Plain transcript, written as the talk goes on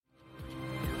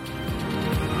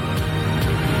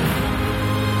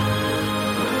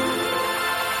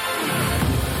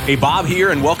Hey, Bob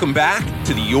here, and welcome back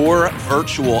to the Your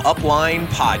Virtual Upline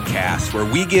podcast, where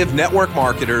we give network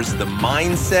marketers the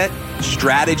mindset,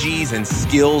 strategies, and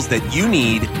skills that you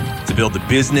need to build the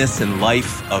business and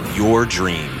life of your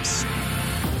dreams.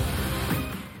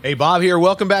 Hey, Bob here.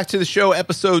 Welcome back to the show,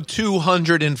 episode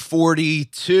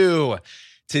 242.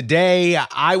 Today,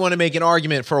 I want to make an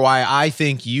argument for why I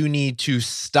think you need to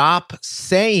stop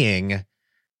saying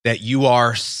that you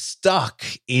are stuck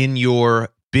in your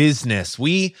business.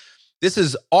 This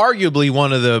is arguably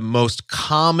one of the most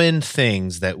common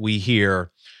things that we hear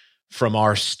from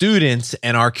our students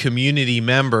and our community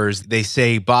members. They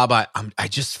say, Bob, I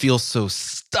just feel so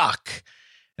stuck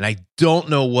and I don't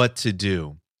know what to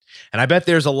do. And I bet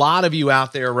there's a lot of you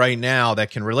out there right now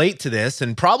that can relate to this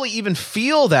and probably even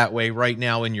feel that way right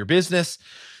now in your business.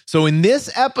 So in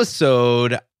this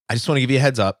episode, I just want to give you a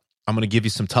heads up. I'm going to give you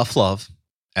some tough love,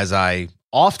 as I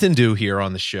often do here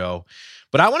on the show.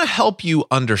 But I want to help you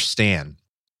understand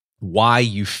why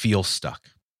you feel stuck.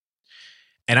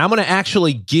 And I'm going to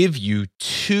actually give you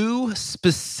two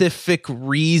specific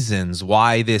reasons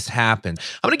why this happened.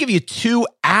 I'm going to give you two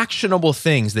actionable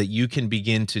things that you can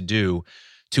begin to do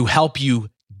to help you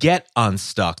get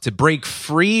unstuck, to break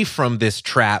free from this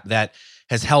trap that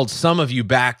has held some of you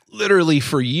back literally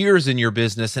for years in your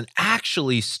business, and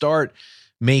actually start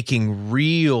making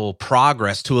real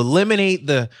progress, to eliminate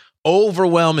the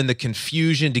overwhelm and the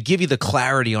confusion, to give you the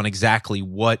clarity on exactly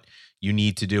what you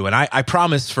need to do. And I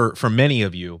promise for many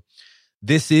of you,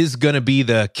 this is going to be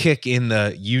the kick in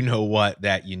the you-know-what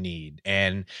that you need.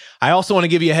 And I also want to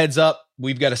give you a heads up.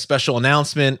 We've got a special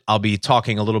announcement. I'll be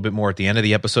talking a little bit more at the end of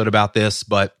the episode about this,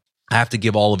 but I have to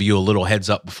give all of you a little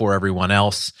heads up before everyone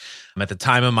else. At the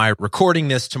time of my recording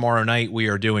this tomorrow night, we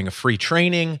are doing a free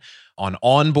training on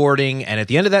onboarding. And at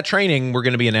the end of that training, we're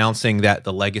going to be announcing that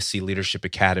the Legacy Leadership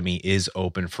Academy is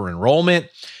open for enrollment.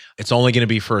 It's only going to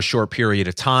be for a short period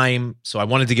of time. So I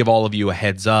wanted to give all of you a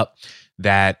heads up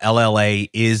that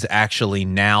LLA is actually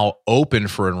now open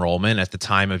for enrollment at the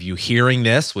time of you hearing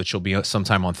this, which will be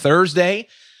sometime on Thursday.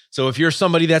 So if you're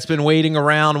somebody that's been waiting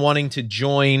around wanting to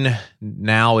join,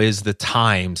 now is the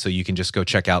time. So you can just go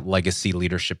check out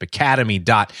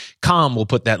legacyleadershipacademy.com. We'll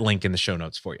put that link in the show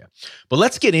notes for you. But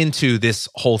let's get into this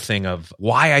whole thing of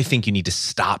why I think you need to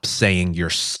stop saying you're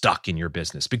stuck in your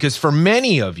business. Because for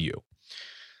many of you,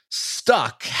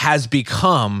 stuck has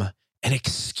become an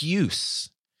excuse.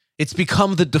 It's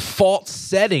become the default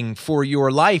setting for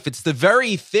your life. It's the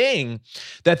very thing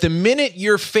that the minute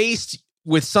you're faced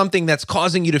with something that's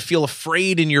causing you to feel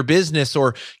afraid in your business,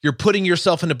 or you're putting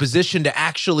yourself in a position to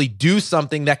actually do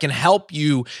something that can help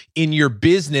you in your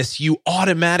business, you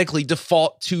automatically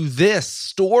default to this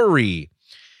story.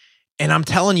 And I'm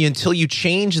telling you, until you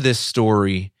change this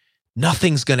story,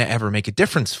 nothing's going to ever make a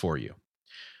difference for you.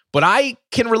 But I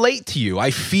can relate to you. I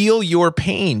feel your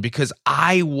pain because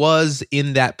I was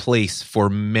in that place for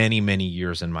many, many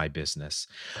years in my business.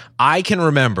 I can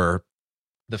remember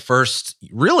the first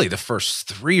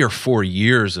 3 or 4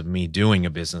 years of me doing a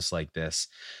business like this.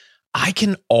 I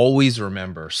can always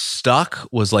remember stuck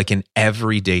was like an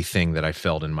everyday thing that I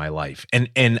felt in my life.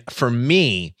 And for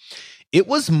me, it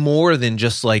was more than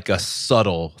just like a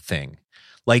subtle thing.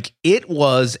 Like, it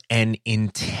was an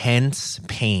intense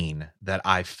pain that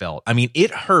I felt. I mean,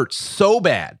 it hurt so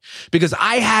bad because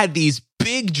I had these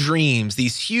big dreams,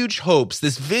 these huge hopes,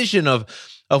 this vision of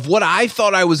what I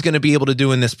thought I was going to be able to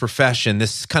do in this profession,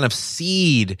 this kind of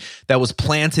seed that was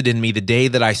planted in me the day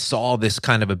that I saw this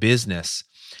kind of a business.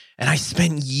 And I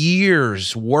spent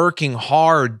years working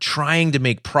hard, trying to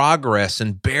make progress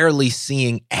and barely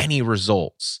seeing any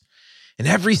results. And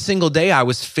every single day I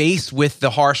was faced with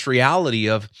the harsh reality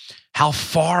of how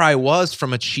far I was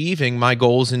from achieving my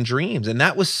goals and dreams. And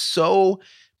that was so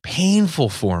painful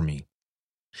for me.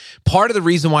 Part of the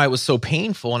reason why it was so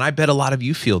painful, and I bet a lot of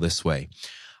you feel this way,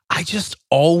 I just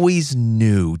always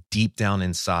knew deep down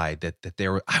inside that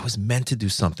I was meant to do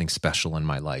something special in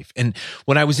my life. And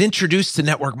when I was introduced to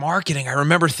network marketing, I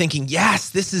remember thinking, yes,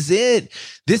 this is it.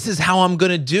 This is how I'm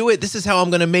going to do it. This is how I'm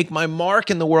going to make my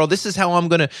mark in the world. This is how I'm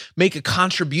going to make a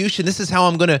contribution. This is how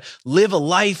I'm going to live a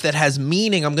life that has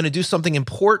meaning. I'm going to do something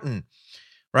important,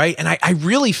 right? And I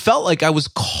really felt like I was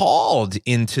called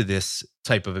into this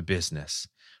type of a business.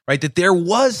 Right? That there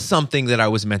was something that I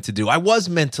was meant to do. I was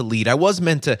meant to lead. I was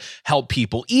meant to help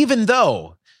people, even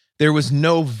though there was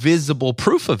no visible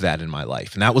proof of that in my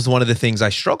life. And that was one of the things I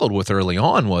struggled with early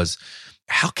on was,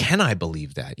 how can I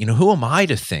believe that? Who am I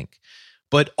to think?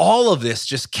 But all of this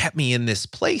just kept me in this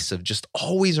place of just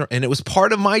always, and it was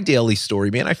part of my daily story,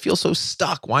 man. I feel so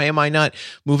stuck. Why am I not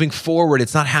moving forward?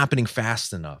 It's not happening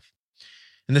fast enough.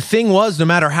 And the thing was, no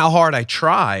matter how hard I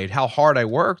tried, how hard I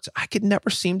worked, I could never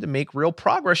seem to make real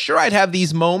progress. Sure, I'd have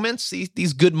these moments,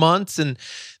 these good months and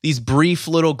these brief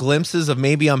little glimpses of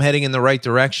maybe I'm heading in the right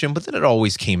direction, but then it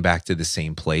always came back to the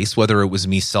same place, whether it was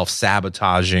me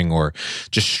self-sabotaging or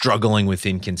just struggling with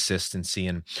inconsistency.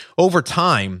 And over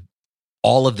time,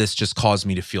 all of this just caused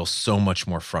me to feel so much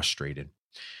more frustrated.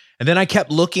 And then I kept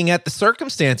looking at the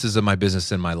circumstances of my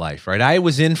business in my life, right? I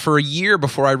was in for a year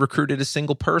before I recruited a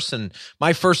single person.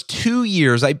 My first 2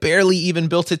 years, I barely even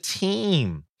built a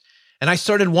team. And I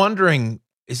started wondering,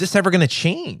 is this ever going to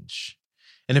change?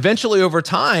 And eventually over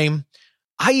time,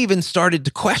 I even started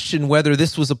to question whether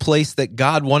this was a place that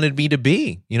God wanted me to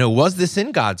be. Was this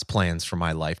in God's plans for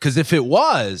my life? Because if it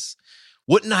was,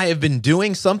 wouldn't I have been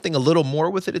doing something a little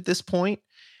more with it at this point?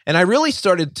 And I really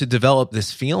started to develop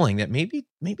this feeling that maybe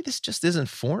this just isn't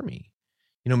for me.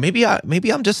 Maybe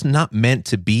I'm just not meant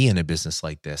to be in a business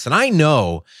like this. And I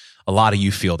know a lot of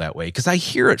you feel that way because I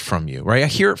hear it from you, right? I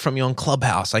hear it from you on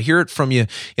Clubhouse. I hear it from you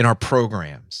in our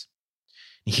programs.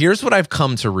 Here's what I've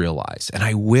come to realize, and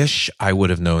I wish I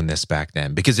would have known this back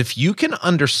then, because if you can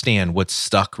understand what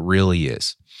stuck really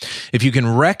is, if you can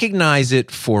recognize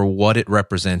it for what it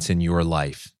represents in your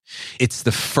life, it's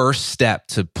the first step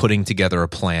to putting together a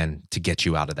plan to get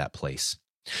you out of that place.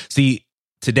 See,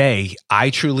 today, I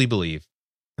truly believe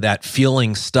that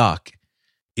feeling stuck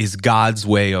is God's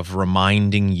way of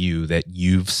reminding you that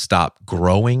you've stopped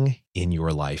growing in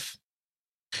your life.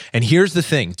 And here's the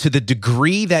thing, to the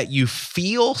degree that you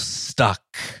feel stuck,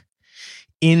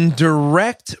 in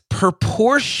direct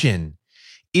proportion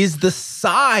is the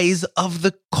size of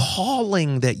the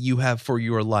calling that you have for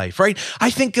your life, right? I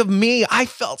think of me, I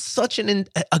felt such a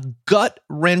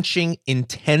gut-wrenching,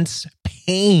 intense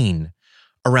pain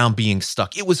around being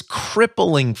stuck. It was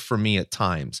crippling for me at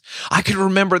times. I could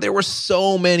remember there were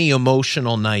so many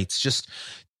emotional nights, just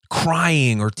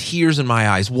crying or tears in my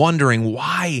eyes, wondering,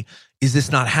 why is this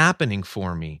not happening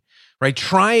for me? Right?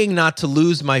 Trying not to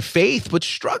lose my faith, but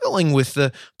struggling with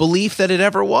the belief that it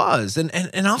ever was.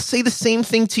 And I'll say the same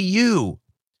thing to you.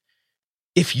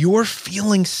 If you're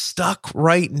feeling stuck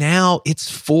right now, it's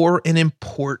for an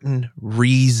important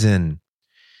reason.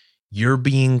 You're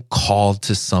being called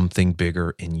to something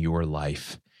bigger in your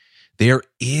life. There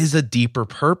is a deeper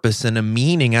purpose and a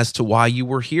meaning as to why you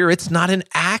were here. It's not an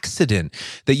accident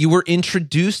that you were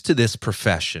introduced to this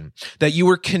profession, that you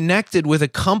were connected with a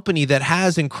company that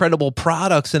has incredible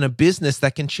products and a business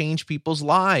that can change people's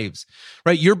lives,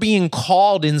 right? You're being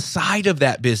called inside of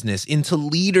that business into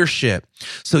leadership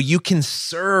so you can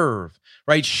serve,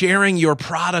 right? Sharing your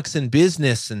products and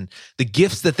business and the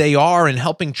gifts that they are and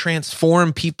helping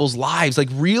transform people's lives, like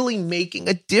really making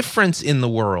a difference in the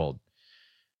world.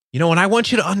 And I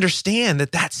want you to understand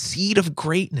that seed of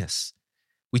greatness,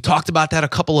 we talked about that a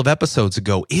couple of episodes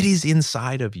ago. It is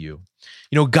inside of you.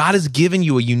 God has given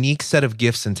you a unique set of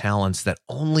gifts and talents that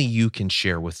only you can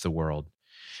share with the world.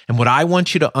 And what I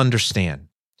want you to understand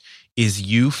is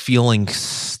you feeling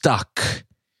stuck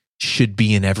should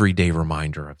be an everyday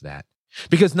reminder of that.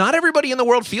 Because not everybody in the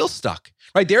world feels stuck,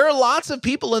 right? There are lots of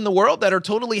people in the world that are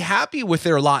totally happy with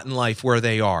their lot in life where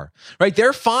they are, right?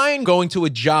 They're fine going to a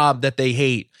job that they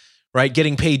hate, right?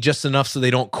 Getting paid just enough so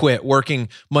they don't quit, working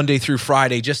Monday through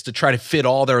Friday just to try to fit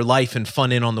all their life and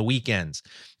fun in on the weekends.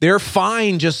 They're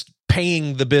fine just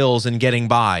paying the bills and getting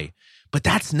by. But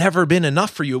that's never been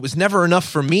enough for you. It was never enough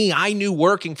for me. I knew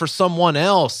working for someone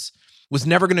else was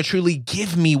never going to truly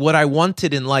give me what I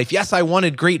wanted in life. Yes, I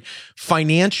wanted great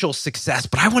financial success,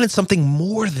 but I wanted something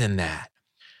more than that.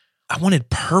 I wanted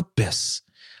purpose.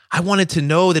 I wanted to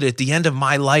know that at the end of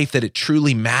my life that it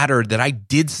truly mattered, that I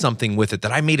did something with it,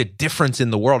 that I made a difference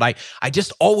in the world. I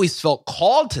just always felt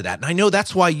called to that. And I know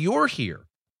that's why you're here.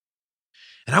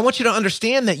 And I want you to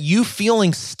understand that you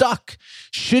feeling stuck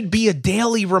should be a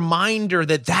daily reminder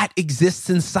that exists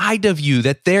inside of you,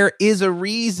 that there is a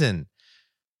reason.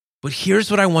 But here's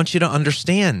what I want you to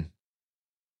understand.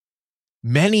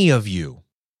 Many of you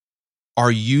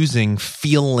are using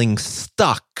feeling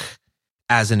stuck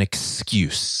as an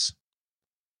excuse.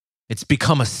 It's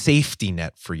become a safety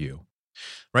net for you,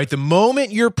 right? The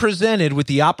moment you're presented with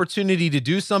the opportunity to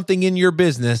do something in your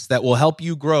business that will help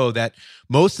you grow, that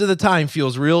most of the time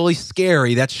feels really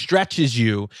scary, that stretches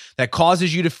you, that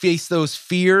causes you to face those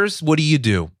fears, what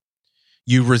do?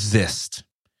 You resist.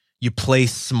 You play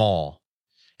small.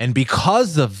 And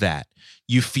because of that,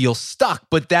 you feel stuck.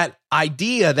 But that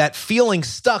idea, that feeling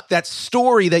stuck, that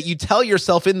story that you tell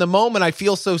yourself in the moment, I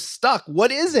feel so stuck.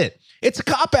 What is it? It's a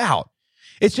cop-out.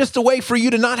 It's just a way for you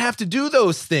to not have to do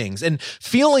those things. And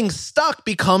feeling stuck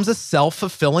becomes a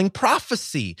self-fulfilling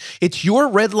prophecy. It's your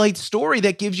red light story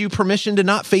that gives you permission to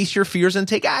not face your fears and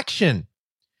take action.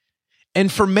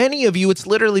 And for many of you, it's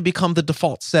literally become the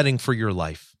default setting for your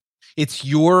life. It's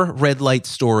your red light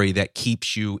story that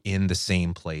keeps you in the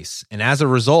same place. And as a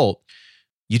result,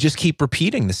 you just keep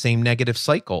repeating the same negative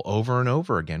cycle over and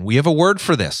over again. We have a word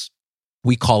for this.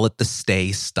 We call it the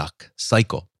stay stuck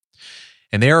cycle.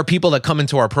 And there are people that come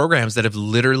into our programs that have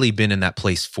literally been in that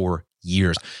place for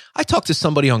years. I talked to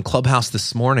somebody on Clubhouse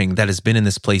this morning that has been in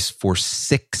this place for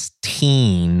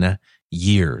 16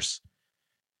 years.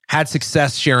 Had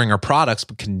success sharing her products,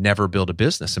 but can never build a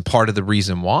business. And part of the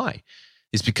reason why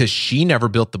is because she never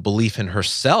built the belief in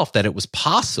herself that it was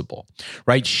possible,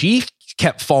 right? She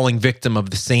kept falling victim of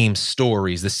the same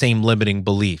stories, the same limiting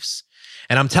beliefs.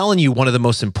 And I'm telling you, one of the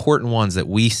most important ones that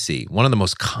we see, one of the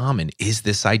most common, is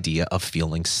this idea of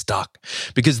feeling stuck.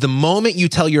 Because the moment you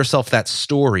tell yourself that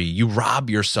story, you rob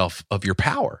yourself of your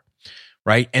power,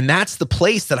 right? And that's the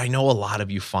place that I know a lot of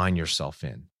you find yourself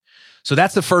in. So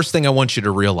that's the first thing I want you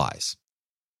to realize,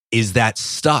 is that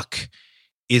stuck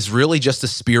is really just a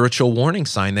spiritual warning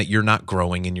sign that you're not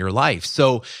growing in your life.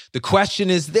 So the question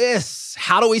is this: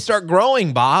 how do we start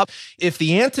growing, Bob? If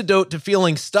the antidote to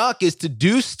feeling stuck is to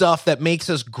do stuff that makes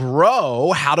us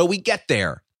grow, how do we get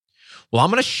there? Well, I'm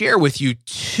going to share with you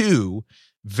two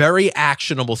very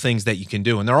actionable things that you can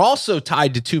do. And they're also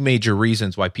tied to two major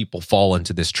reasons why people fall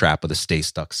into this trap of the stay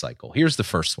stuck cycle. Here's the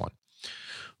first one.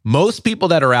 Most people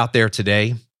that are out there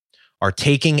today are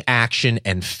taking action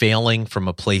and failing from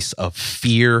a place of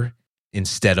fear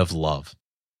instead of love.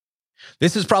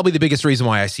 This is probably the biggest reason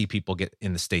why I see people get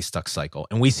in the stay stuck cycle.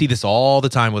 And we see this all the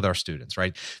time with our students,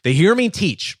 right? They hear me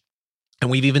teach, and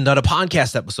we've even done a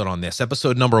podcast episode on this,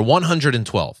 episode number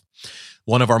 112.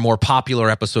 One of our more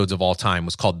popular episodes of all time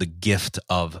was called The Gift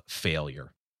of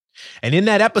Failure. And in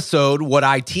that episode, what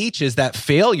I teach is that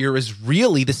failure is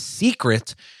really the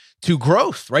secret to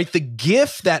growth, right? The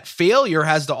gift that failure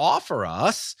has to offer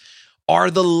us are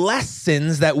the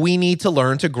lessons that we need to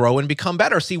learn to grow and become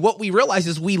better. See, what we realize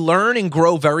is we learn and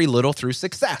grow very little through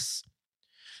success.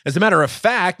 As a matter of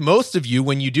fact, most of you,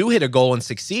 when you do hit a goal and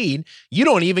succeed, you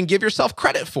don't even give yourself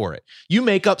credit for it. You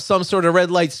make up some sort of red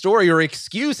light story or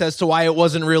excuse as to why it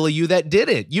wasn't really you that did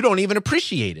it. You don't even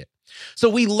appreciate it. So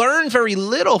we learn very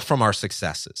little from our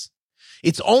successes.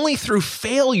 It's only through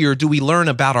failure do we learn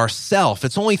about ourselves.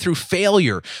 It's only through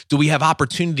failure do we have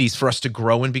opportunities for us to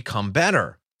grow and become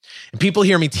better. And people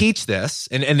hear me teach this,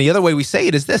 and the other way we say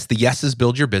it is this: the yeses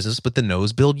build your business, but the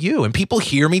nos build you. And people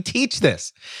hear me teach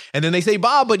this. And then they say,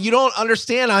 Bob, but you don't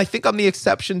understand. I think I'm the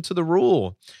exception to the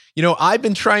rule. You know, I've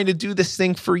been trying to do this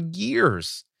thing for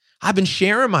years. I've been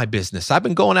sharing my business. I've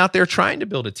been going out there trying to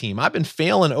build a team. I've been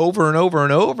failing over and over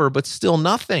and over, but still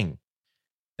nothing.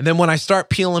 And then when I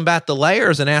start peeling back the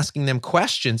layers and asking them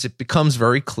questions, it becomes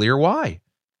very clear why.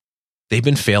 They've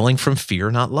been failing from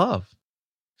fear, not love.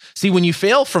 See, when you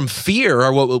fail from fear,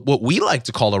 or what we like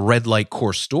to call a red light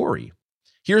core story,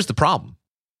 here's the problem.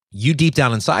 You deep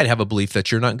down inside have a belief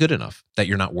that you're not good enough, that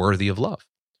you're not worthy of love.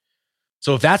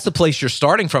 So if that's the place you're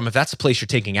starting from, if that's the place you're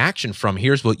taking action from,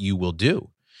 here's what you will do.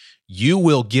 You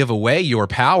will give away your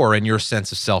power and your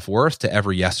sense of self-worth to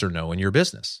every yes or no in your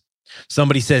business.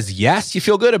 Somebody says yes, you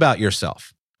feel good about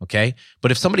yourself, okay? But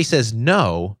if somebody says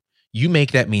no, you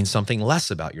make that mean something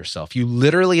less about yourself. You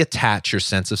literally attach your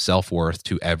sense of self-worth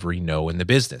to every no in the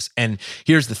business. And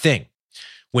here's the thing.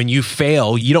 When you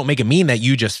fail, you don't make it mean that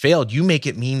you just failed. You make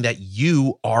it mean that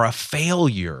you are a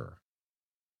failure.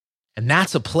 And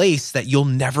that's a place that you'll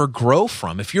never grow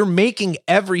from. If you're making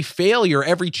every failure,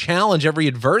 every challenge, every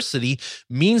adversity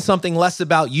mean something less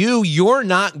about you, you're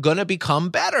not going to become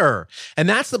better. And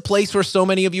that's the place where so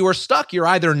many of you are stuck. You're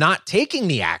either not taking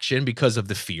the action because of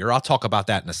the fear. I'll talk about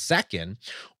that in a second.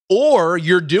 Or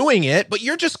you're doing it, but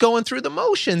you're just going through the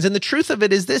motions. And the truth of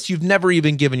it is this: you've never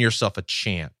even given yourself a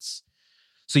chance.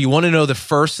 So you want to know the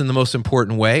first and the most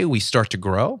important way we start to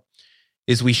grow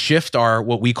is we shift our,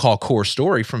 what we call core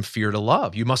story, from fear to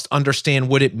love. You must understand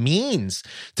what it means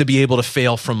to be able to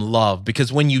fail from love.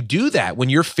 Because when you do that, when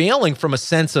you're failing from a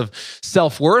sense of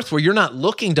self-worth, where you're not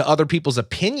looking to other people's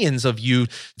opinions of you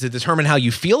to determine how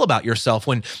you feel about yourself,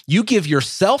 when you give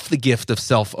yourself the gift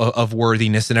of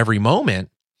worthiness in every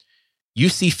moment, you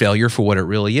see failure for what it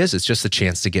really is. It's just a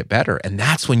chance to get better. And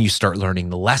that's when you start learning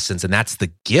the lessons. And that's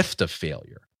the gift of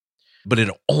failure. But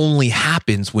it only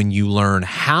happens when you learn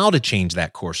how to change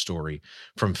that core story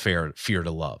from fear to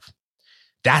love.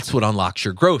 That's what unlocks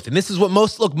your growth. And this is what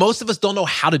most of us don't know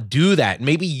how to do that.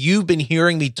 Maybe you've been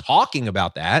hearing me talking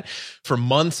about that for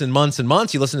months and months and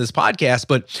months. You listen to this podcast,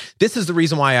 but this is the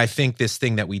reason why I think this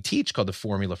thing that we teach called the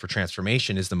Formula for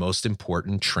Transformation is the most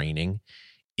important training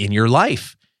in your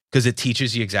life. because it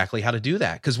teaches you exactly how to do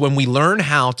that. Because when we learn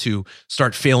how to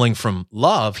start failing from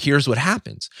love, here's what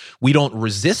happens. We don't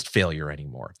resist failure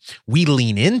anymore. We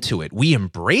lean into it. We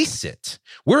embrace it.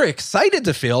 We're excited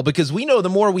to fail because we know the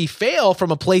more we fail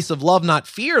from a place of love, not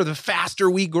fear, the faster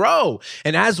we grow.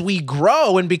 And as we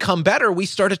grow and become better, we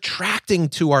start attracting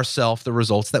to ourselves the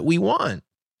results that we want.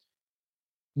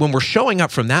 When we're showing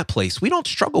up from that place, we don't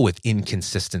struggle with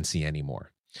inconsistency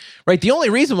anymore. Right? The only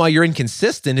reason why you're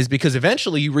inconsistent is because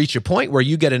eventually you reach a point where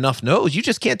you get enough no's, you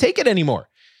just can't take it anymore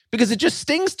because it just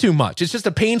stings too much. It's just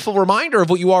a painful reminder of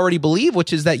what you already believe,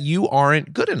 which is that you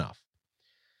aren't good enough.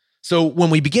 So when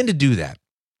we begin to do that,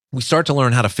 we start to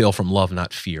learn how to fail from love,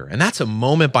 not fear. And that's a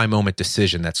moment-by-moment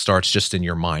decision that starts just in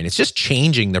your mind. It's just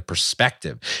changing the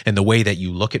perspective and the way that you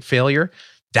look at failure.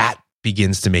 That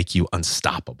begins to make you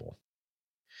unstoppable.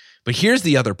 But here's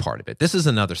the other part of it. This is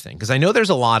another thing, because I know there's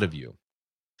a lot of you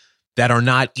that are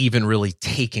not even really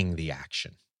taking the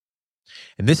action.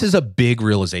 And this is a big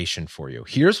realization for you.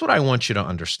 Here's what I want you to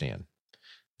understand,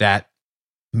 that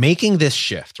making this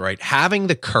shift, right? Having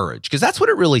the courage, because that's what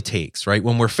it really takes, right?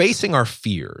 When we're facing our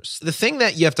fears, the thing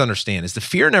that you have to understand is the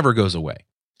fear never goes away.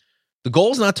 The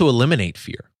goal is not to eliminate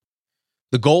fear.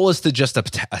 The goal is to just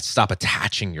stop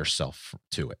attaching yourself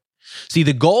to it. See,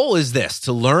 the goal is this,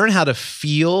 to learn how to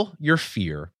feel your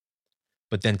fear,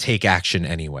 but then take action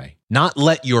anyway. Not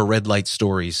let your red light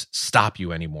stories stop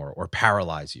you anymore or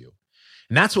paralyze you.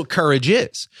 And that's what courage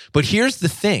is. But here's the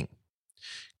thing.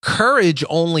 Courage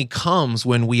only comes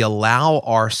when we allow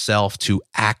ourselves to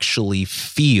actually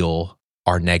feel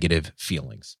our negative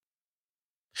feelings.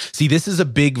 See, this is a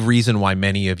big reason why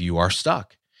many of you are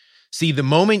stuck. See, the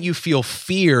moment you feel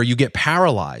fear, you get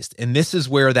paralyzed. And this is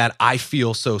where that I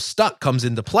feel so stuck comes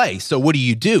into play. So what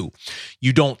do?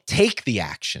 You don't take the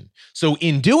action. So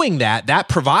in doing that, that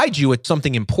provides you with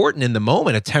something important in the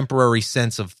moment, a temporary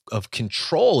sense of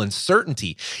control and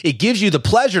certainty. It gives you the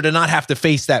pleasure to not have to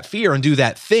face that fear and do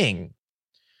that thing.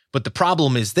 But the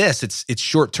problem is this, it's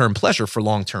short-term pleasure for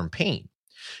long-term pain.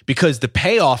 Because the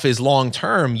payoff is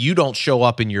long-term, you don't show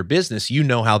up in your business, you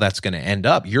know how that's going to end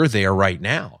up. You're there right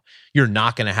now. You're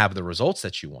not going to have the results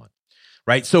that you want,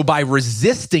 right? So by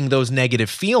resisting those negative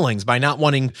feelings, by not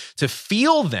wanting to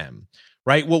feel them,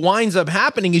 right, what winds up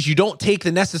happening is you don't take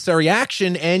the necessary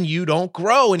action and you don't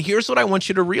grow. And here's what I want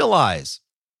you to realize.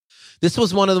 This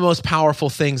was one of the most powerful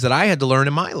things that I had to learn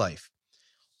in my life.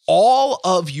 All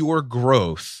of your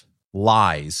growth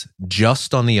lies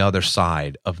just on the other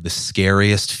side of the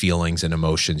scariest feelings and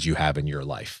emotions you have in your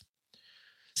life.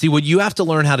 See, what you have to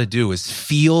learn how to do is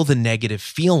feel the negative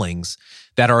feelings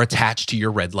that are attached to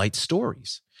your red light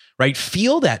stories, right?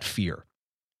 Feel that fear.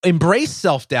 Embrace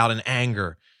self-doubt and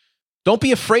anger. Don't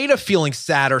be afraid of feeling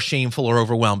sad or shameful or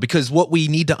overwhelmed, because what we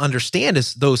need to understand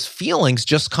is those feelings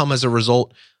just come as a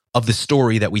result of the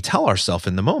story that we tell ourselves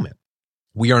in the moment.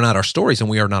 We are not our stories and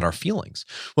we are not our feelings.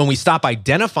 When we stop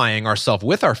identifying ourselves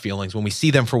with our feelings, when we see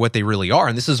them for what they really are,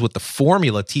 and this is what the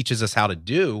formula teaches us how to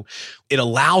do, it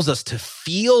allows us to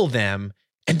feel them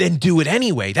and then do it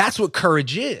anyway. That's what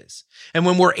courage is. And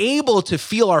when we're able to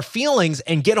feel our feelings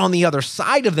and get on the other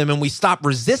side of them and we stop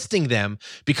resisting them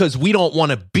because we don't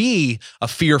want to be a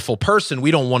fearful person,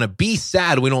 we don't want to be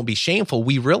sad, we don't want to be shameful,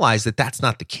 we realize that that's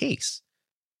not the case.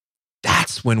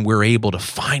 That's when we're able to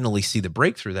finally see the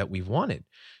breakthrough that we've wanted.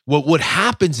 What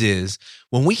happens is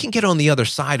when we can get on the other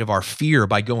side of our fear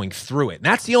by going through it, and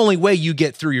that's the only way you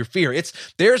get through your fear.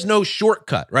 There's no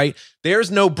shortcut, right?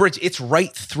 There's no bridge. It's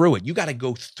right through it. You got to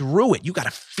go through it. You got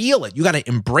to feel it. You got to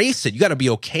embrace it. You got to be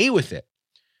okay with it.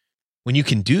 When you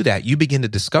can do that, you begin to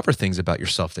discover things about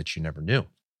yourself that you never knew.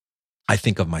 I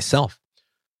think of myself.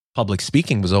 Public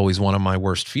speaking was always one of my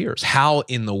worst fears. How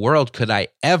in the world could I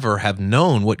ever have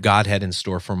known what God had in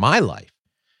store for my life?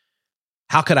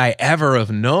 How could I ever have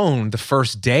known the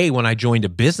first day when I joined a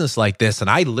business like this and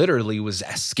I literally was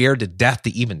scared to death to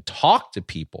even talk to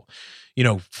people? You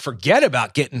know, forget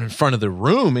about getting in front of the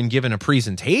room and giving a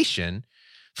presentation.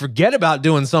 Forget about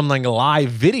doing something like a live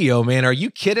video, man. Are you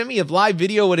kidding me? If live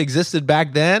video would have existed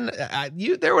back then,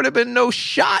 there would have been no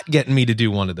shot getting me to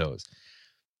do one of those.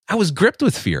 I was gripped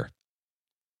with fear.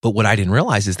 But what I didn't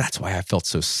realize is that's why I felt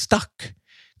so stuck,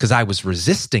 because I was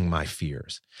resisting my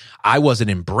fears. I wasn't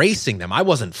embracing them. I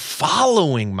wasn't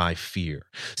following my fear.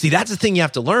 See, that's the thing you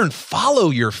have to learn.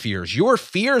 Follow your fears. Your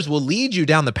fears will lead you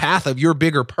down the path of your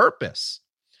bigger purpose.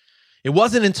 It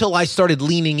wasn't until I started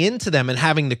leaning into them and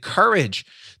having the courage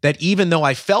that even though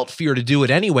I felt fear to do it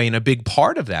anyway, and a big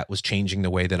part of that was changing the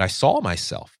way that I saw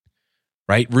myself.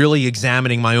 Right? Really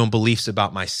examining my own beliefs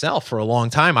about myself. For a long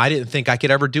time, I didn't think I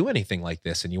could ever do anything like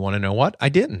this. And you want to know what? I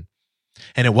didn't.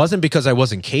 And it wasn't because I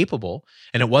wasn't capable.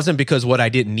 And it wasn't because what I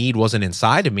didn't need wasn't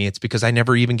inside of me. It's because I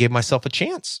never even gave myself a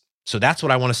chance. So that's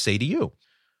what I want to say to you.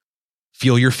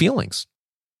 Feel your feelings.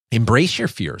 Embrace your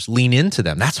fears. Lean into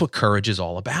them. That's what courage is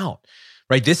all about,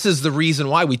 right? This is the reason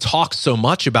why we talk so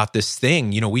much about this thing.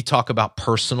 We talk about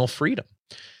personal freedom.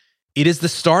 It is the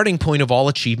starting point of all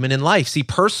achievement in life. See,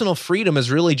 personal freedom is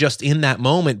really just in that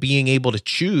moment being able to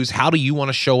choose, how do you want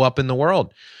to show up in the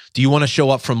world? Do you want to show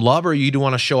up from love, or do you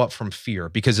want to show up from fear?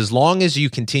 Because as long as you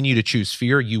continue to choose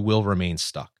fear, you will remain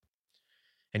stuck.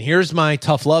 And here's my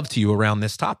tough love to you around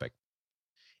this topic.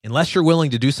 Unless you're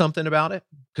willing to do something about it,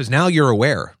 because now you're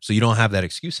aware, so you don't have that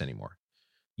excuse anymore.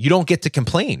 You don't get to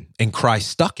complain and cry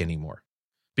stuck anymore,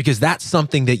 because that's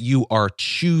something that you are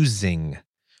choosing,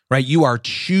 right? You are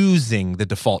choosing the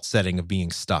default setting of being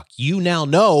stuck. You now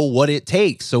know what it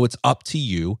takes, so it's up to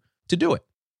you to do it.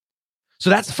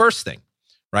 So that's the first thing,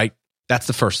 right? That's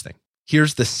the first thing.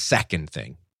 Here's the second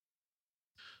thing.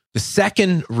 The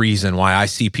second reason why I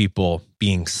see people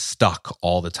being stuck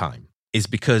all the time is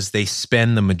because they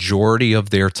spend the majority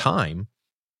of their time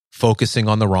focusing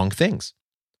on the wrong things.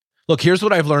 Look, here's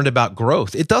what I've learned about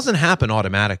growth. It doesn't happen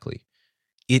automatically.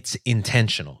 It's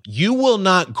intentional. You will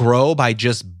not grow by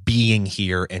just being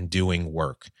here and doing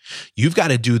work. You've got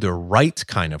to do the right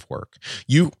kind of work.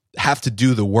 You have to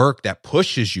do the work that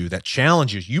pushes you, that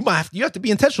challenges you. You have to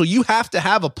be intentional. You have to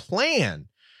have a plan,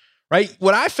 right?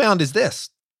 What I found is this.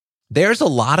 There's a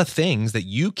lot of things that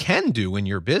you can do in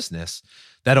your business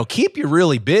that'll keep you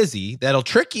really busy, that'll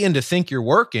trick you into think you're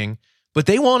working, but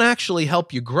they won't actually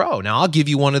help you grow. Now, I'll give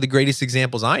you one of the greatest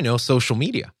examples I know, social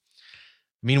media.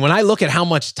 I mean, when I look at how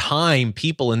much time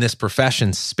people in this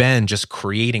profession spend just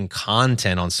creating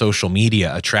content on social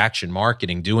media, attraction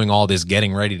marketing, doing all this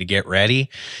getting ready to get ready,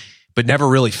 but never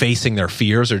really facing their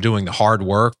fears or doing the hard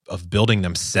work of building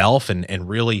themselves and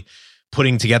really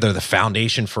putting together the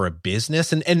foundation for a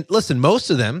business. And listen, most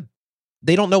of them,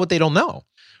 they don't know what they don't know.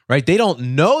 Right? They don't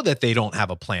know that they don't have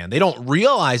a plan. They don't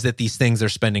realize that these things they're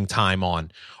spending time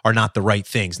on are not the right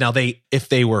things. Now, if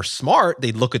they were smart,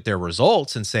 they'd look at their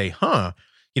results and say,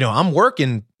 I'm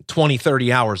working 20,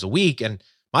 30 hours a week and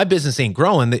my business ain't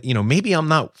growing. That, maybe I'm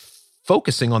not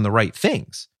focusing on the right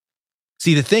things.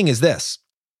 See, the thing is this,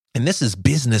 and this is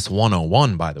business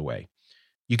 101, by the way,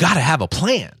 you got to have a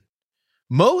plan.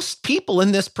 Most people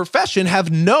in this profession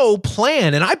have no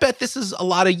plan. And I bet this is a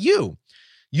lot of you.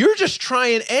 You're just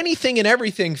trying anything and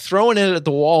everything, throwing it at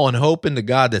the wall and hoping to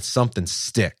God that something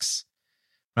sticks,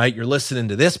 right? You're listening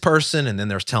to this person and then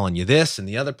they're telling you this and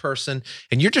the other person,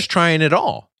 and you're just trying it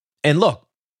all. And look,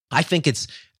 I think it's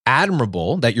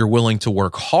admirable that you're willing to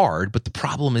work hard, but the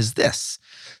problem is this.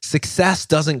 Success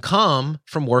doesn't come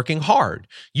from working hard.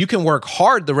 You can work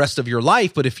hard the rest of your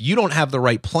life, but if you don't have the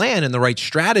right plan and the right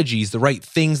strategies, the right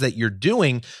things that you're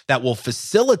doing that will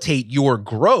facilitate your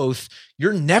growth,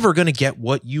 you're never going to get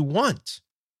what you want.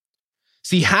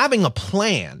 See, having a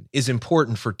plan is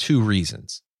important for two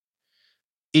reasons.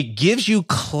 It gives you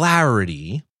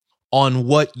clarity on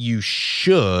what you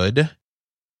should,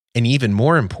 and even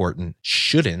more important,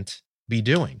 shouldn't be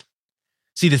doing.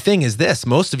 See, the thing is this,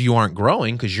 most of you aren't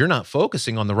growing because you're not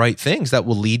focusing on the right things that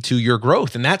will lead to your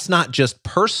growth. And that's not just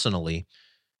personally,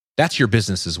 that's your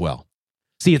business as well.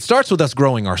 See, it starts with us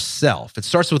growing ourselves. It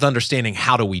starts with understanding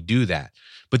how do we do that.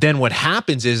 But then what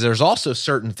happens is there's also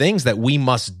certain things that we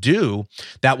must do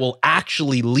that will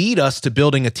actually lead us to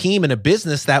building a team and a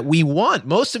business that we want.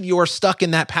 Most of you are stuck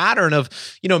in that pattern of,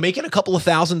 making a couple of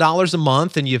 $1,000s a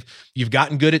month, and you've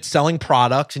gotten good at selling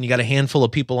products and you got a handful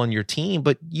of people on your team,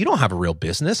 but you don't have a real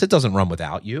business. It doesn't run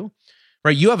without you,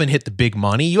 right? You haven't hit the big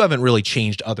money. You haven't really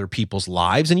changed other people's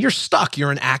lives, and you're stuck.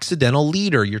 You're an accidental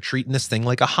leader. You're treating this thing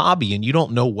like a hobby and you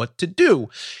don't know what to do.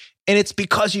 And it's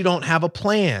because you don't have a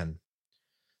plan.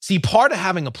 See, part of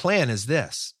having a plan is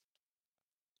this,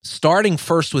 starting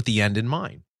first with the end in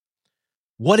mind.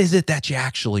 What is it that you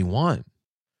actually want?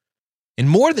 And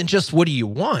more than just what do you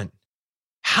want,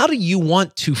 how do you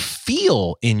want to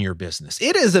feel in your business?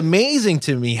 It is amazing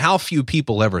to me how few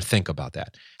people ever think about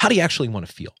that. How do you actually want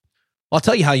to feel? Well, I'll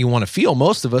tell you how you want to feel.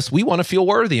 Most of us, we want to feel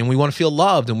worthy and we want to feel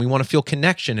loved and we want to feel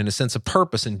connection and a sense of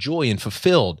purpose and joy and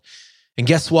fulfilled. And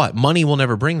guess what? Money will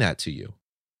never bring that to you.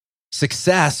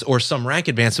 Success or some rank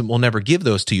advancement will never give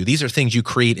those to you. These are things you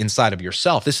create inside of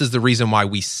yourself. This is the reason why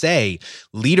we say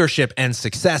leadership and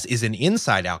success is an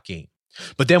inside-out game.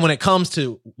 But then when it comes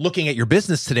to looking at your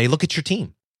business today, look at your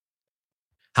team.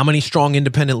 How many strong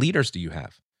independent leaders do you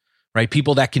have? Right?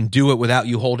 People that can do it without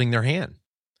you holding their hand.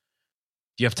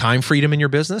 Do you have time freedom in your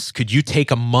business? Could you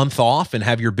take a month off and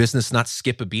have your business not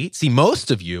skip a beat? See,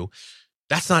 most of you,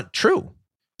 that's not true.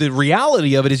 the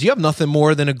reality of it is you have nothing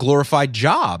more than a glorified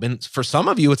job. And for some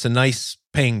of you, it's a nice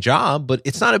paying job, but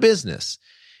it's not a business.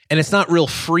 And it's not real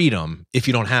freedom if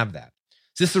you don't have that.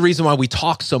 So this is the reason why we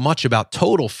talk so much about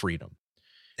total freedom.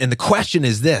 And the question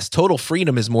is this: total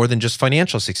freedom is more than just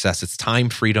financial success. It's time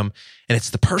freedom, and it's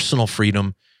the personal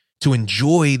freedom to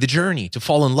enjoy the journey, to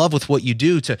fall in love with what you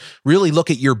do, to really look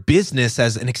at your business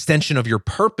as an extension of your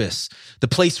purpose, the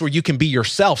place where you can be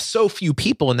yourself. So few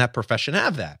people in that profession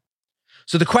have that.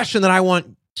 So the question that I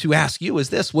want to ask you is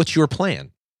this: what's your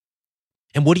plan?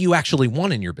 And what do you actually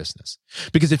want in your business?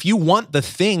 Because if you want the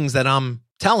things that I'm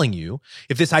telling you,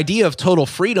 if this idea of total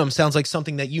freedom sounds like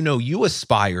something that you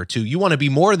aspire to, you want to be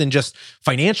more than just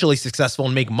financially successful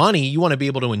and make money, you want to be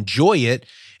able to enjoy it,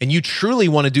 and you truly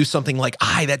want to do something like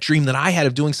that dream that I had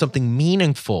of doing something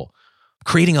meaningful,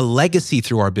 creating a legacy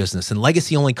through our business. And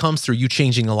legacy only comes through you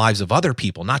changing the lives of other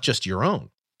people, not just your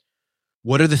own.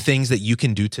 What are the things that you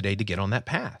can do today to get on that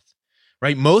path?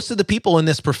 Right? Most of the people in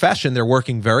this profession, they're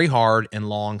working very hard and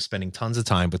long, spending tons of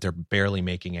time, but they're barely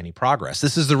making any progress.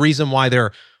 This is the reason why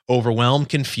they're overwhelmed,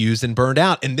 confused, and burned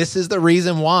out. And this is the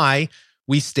reason why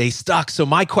we stay stuck. So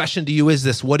my question to you is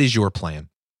this: what is your plan?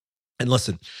 And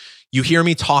listen, you hear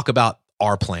me talk about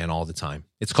our plan all the time.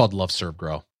 It's called Love, Serve,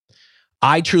 Grow.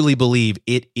 I truly believe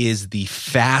it is the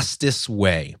fastest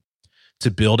way to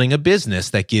building a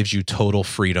business that gives you total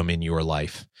freedom in your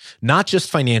life, not just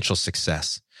financial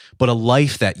success, but a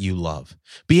life that you love.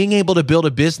 Being able to build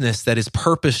a business that is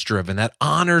purpose-driven, that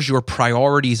honors your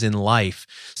priorities in life.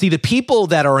 See, the people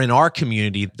that are in our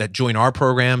community that join our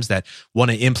programs, that want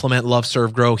to implement Love,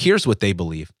 Serve, Grow, here's what they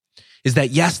believe, is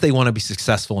that yes, they want to be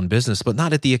successful in business, but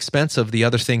not at the expense of the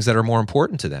other things that are more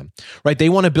important to them, right? They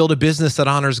want to build a business that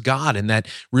honors God and that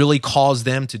really calls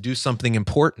them to do something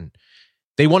important.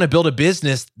 They want to build a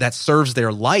business that serves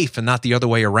their life and not the other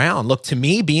way around. Look, to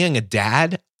me, being a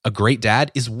dad, a great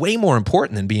dad, is way more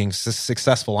important than being a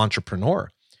successful entrepreneur.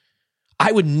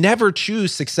 I would never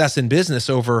choose success in business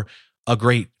over a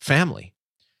great family.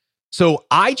 So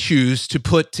I choose to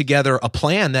put together a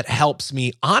plan that helps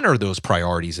me honor those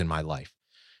priorities in my life.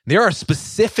 There are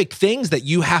specific things that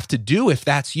you have to do if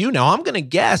that's you. Now, I'm going to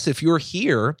guess if you're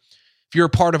here, if you're a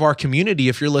part of our community,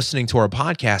 if you're listening to our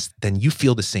podcast, then you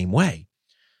feel the same way.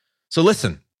 So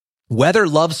listen, whether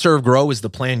Love, Serve, Grow is the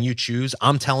plan you choose,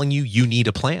 I'm telling you, you need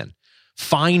a plan.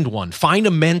 Find one. Find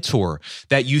a mentor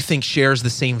that you think shares the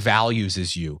same values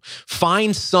as you.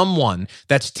 Find someone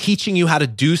that's teaching you how to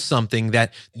do something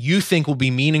that you think will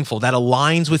be meaningful, that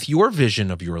aligns with your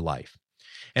vision of your life.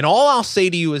 And all I'll say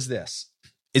to you is this,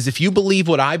 is if you believe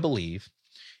what I believe,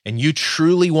 and you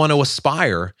truly want to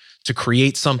aspire to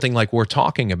create something like we're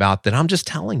talking about, then I'm just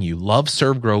telling you, Love,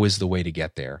 Serve, Grow is the way to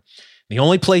get there. The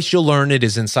only place you'll learn it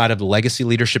is inside of the Legacy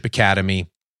Leadership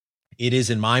Academy. It is,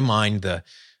 in my mind, the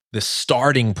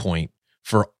starting point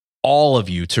for all of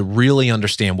you to really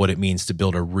understand what it means to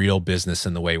build a real business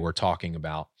in the way we're talking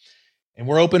about. And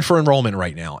we're open for enrollment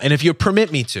right now. And if you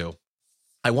permit me to,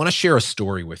 I want to share a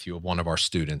story with you of one of our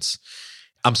students.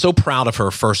 I'm so proud of her,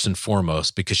 first and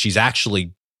foremost, because she's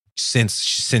actually, since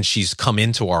she's come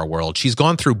into our world, she's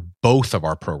gone through both of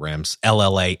our programs,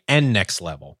 LLA and Next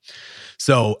Level.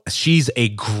 So she's a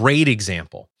great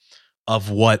example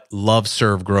of what Love,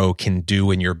 Serve, Grow can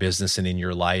do in your business and in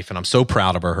your life. And I'm so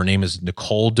proud of her. Her name is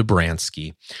Nicole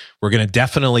Dobransky. We're going to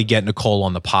definitely get Nicole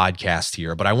on the podcast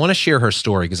here, but I want to share her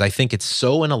story because I think it's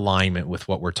so in alignment with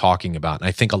what we're talking about. And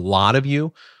I think a lot of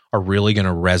you are really going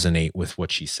to resonate with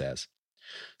what she says.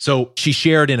 So she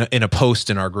shared in a post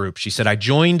in our group, she said, I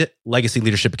joined Legacy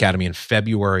Leadership Academy in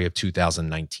February of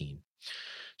 2019.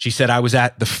 She said, I was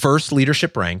at the first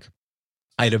leadership rank.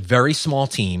 I had a very small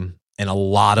team and a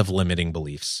lot of limiting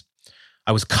beliefs.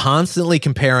 I was constantly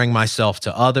comparing myself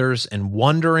to others and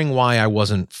wondering why I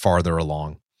wasn't farther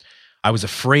along. I was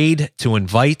afraid to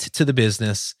invite to the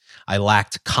business. I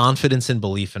lacked confidence and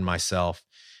belief in myself.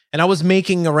 And I was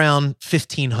making around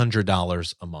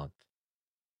 $1,500 a month.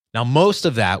 Now, most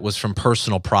of that was from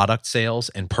personal product sales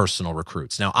and personal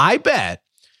recruits. Now, I bet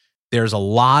there's a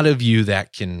lot of you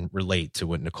that can relate to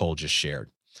what Nicole just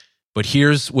shared. But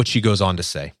here's what she goes on to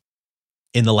say.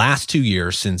 In the last 2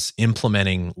 years since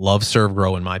implementing Love, Serve,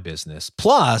 Grow in my business,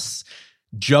 plus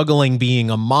juggling being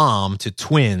a mom to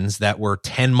twins that were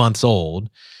 10 months old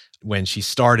when she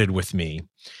started with me,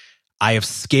 I have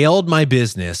scaled my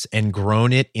business and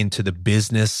grown it into the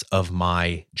business of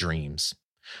my dreams.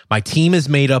 My team is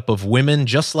made up of women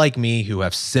just like me who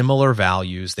have similar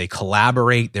values. They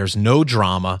collaborate. There's no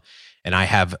drama. And I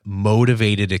have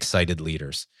motivated, excited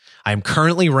leaders. I am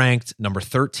currently ranked number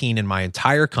 13 in my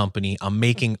entire company. I'm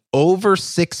making over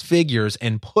 6 figures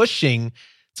and pushing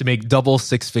to make double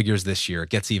 6 figures this year. It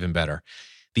gets even better.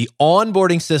 The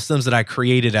onboarding systems that I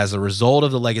created as a result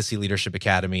of the Legacy Leadership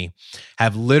Academy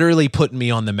have literally put me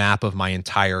on the map of my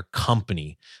entire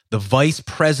company. The vice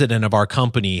president of our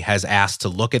company has asked to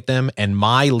look at them, and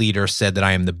my leader said that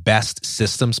I am the best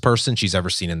systems person she's ever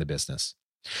seen in the business.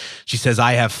 She says,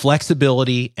 I have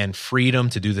flexibility and freedom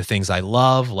to do the things I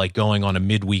love, like going on a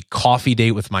midweek coffee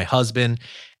date with my husband.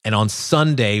 And on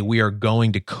Sunday, we are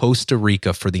going to Costa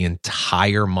Rica for the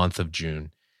entire month of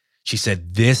June. She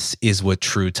said, this is what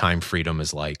true time freedom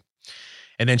is like.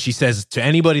 And then she says, to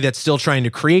anybody that's still trying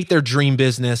to create their dream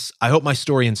business, I hope my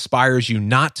story inspires you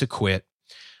not to quit.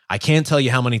 I can't tell you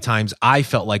how many times I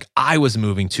felt like I was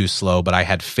moving too slow, but I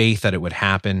had faith that it would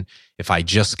happen if I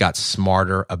just got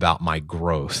smarter about my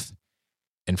growth.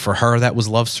 And for her, that was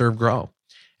love, serve, grow.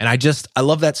 And I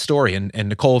love that story. And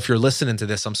Nicole, if you're listening to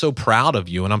this, I'm so proud of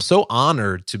you. And I'm so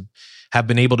honored to have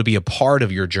been able to be a part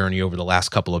of your journey over the last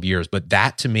couple of years. But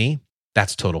that, to me,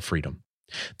 that's total freedom.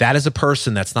 That is a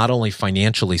person that's not only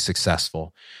financially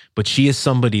successful, but she is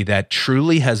somebody that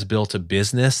truly has built a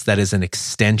business that is an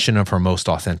extension of her most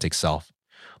authentic self.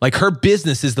 Like, her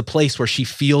business is the place where she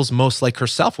feels most like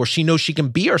herself, where she knows she can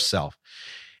be herself.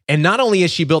 And not only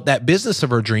has she built that business of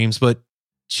her dreams, but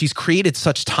she's created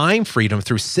such time freedom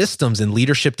through systems and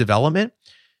leadership development.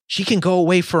 She can go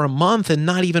away for a month and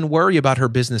not even worry about her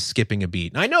business skipping a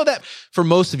beat. And I know that for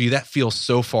most of you, that feels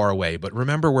so far away, but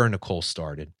remember where Nicole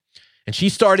started. And she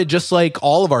started just like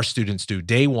all of our students do,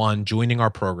 day one, joining our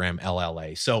program,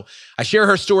 LLA. So I share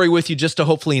her story with you just to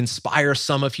hopefully inspire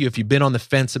some of you. If you've been on the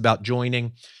fence about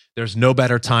joining, there's no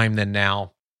better time than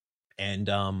now. And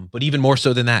but even more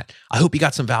so than that, I hope you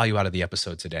got some value out of the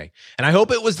episode today. And I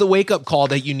hope it was the wake-up call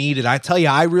that you needed. I tell you,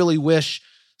 I really wish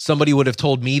somebody would have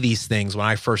told me these things when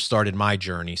I first started my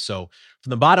journey. So from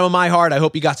the bottom of my heart, I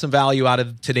hope you got some value out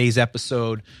of today's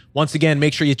episode. Once again,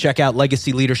 make sure you check out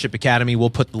Legacy Leadership Academy. We'll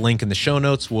put the link in the show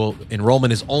notes.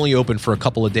 Enrollment is only open for a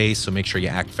couple of days, so make sure you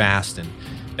act fast. And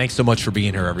thanks so much for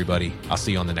being here, everybody. I'll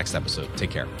see you on the next episode. Take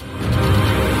care.